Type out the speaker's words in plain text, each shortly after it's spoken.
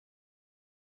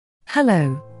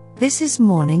Hello, this is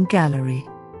Morning Gallery.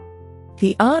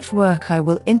 The artwork I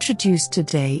will introduce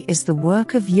today is the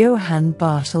work of Johan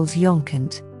Barthold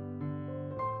Jongkind.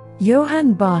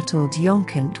 Johan Barthold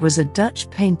Jongkind was a Dutch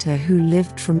painter who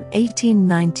lived from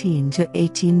 1819 to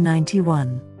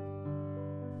 1891.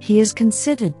 He is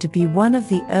considered to be one of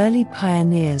the early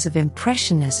pioneers of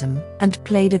Impressionism and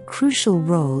played a crucial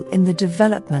role in the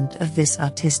development of this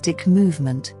artistic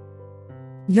movement.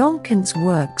 Jongkind's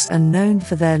works are known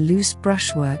for their loose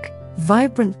brushwork,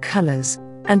 vibrant colors,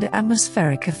 and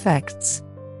atmospheric effects.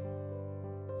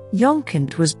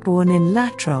 Jongkind was born in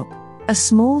Latrop, a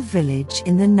small village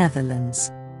in the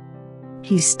Netherlands.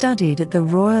 He studied at the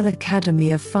Royal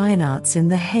Academy of Fine Arts in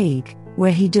The Hague,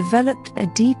 where he developed a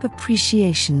deep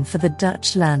appreciation for the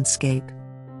Dutch landscape.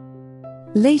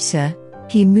 Later,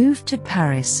 he moved to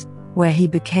Paris, where he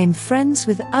became friends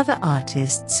with other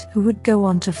artists who would go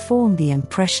on to form the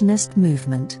Impressionist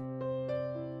movement.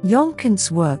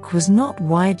 Jongkind's work was not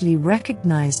widely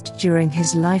recognized during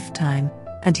his lifetime,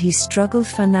 and he struggled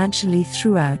financially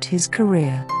throughout his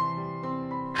career.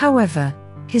 However,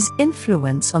 his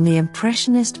influence on the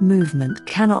Impressionist movement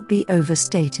cannot be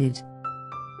overstated.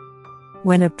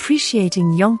 When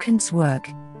appreciating Jongkind's work,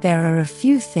 there are a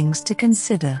few things to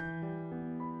consider.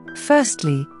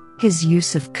 Firstly, his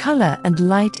use of color and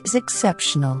light is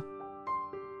exceptional.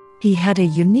 He had a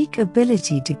unique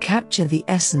ability to capture the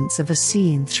essence of a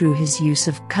scene through his use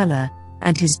of color,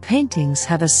 and his paintings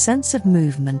have a sense of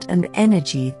movement and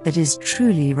energy that is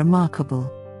truly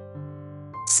remarkable.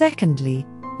 Secondly,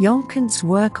 Jongkind's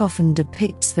work often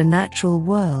depicts the natural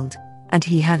world, and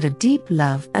he had a deep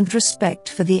love and respect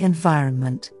for the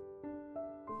environment.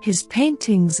 His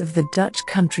paintings of the Dutch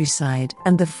countryside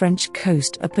and the French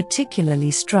coast are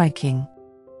particularly striking.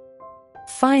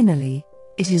 Finally,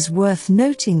 it is worth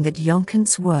noting that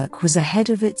Jongkind's work was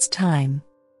ahead of its time.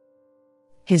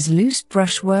 His loose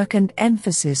brushwork and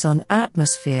emphasis on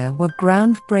atmosphere were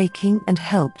groundbreaking and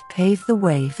helped pave the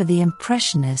way for the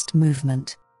Impressionist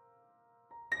movement.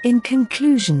 In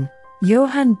conclusion,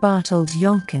 Johan Barthold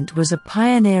Jongkind was a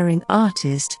pioneering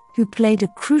artist who played a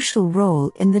crucial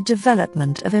role in the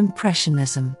development of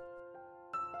Impressionism.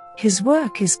 His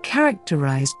work is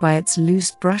characterized by its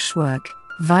loose brushwork,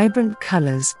 vibrant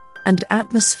colors, and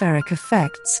atmospheric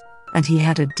effects, and he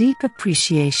had a deep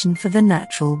appreciation for the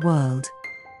natural world.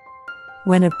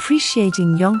 When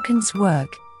appreciating Jongkind's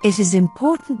work, it is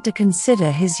important to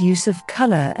consider his use of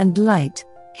color and light,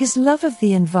 his love of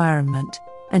the environment,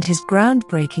 and his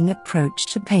groundbreaking approach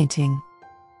to painting.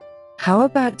 How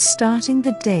about starting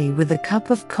the day with a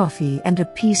cup of coffee and a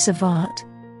piece of art?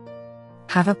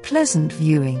 Have a pleasant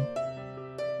viewing.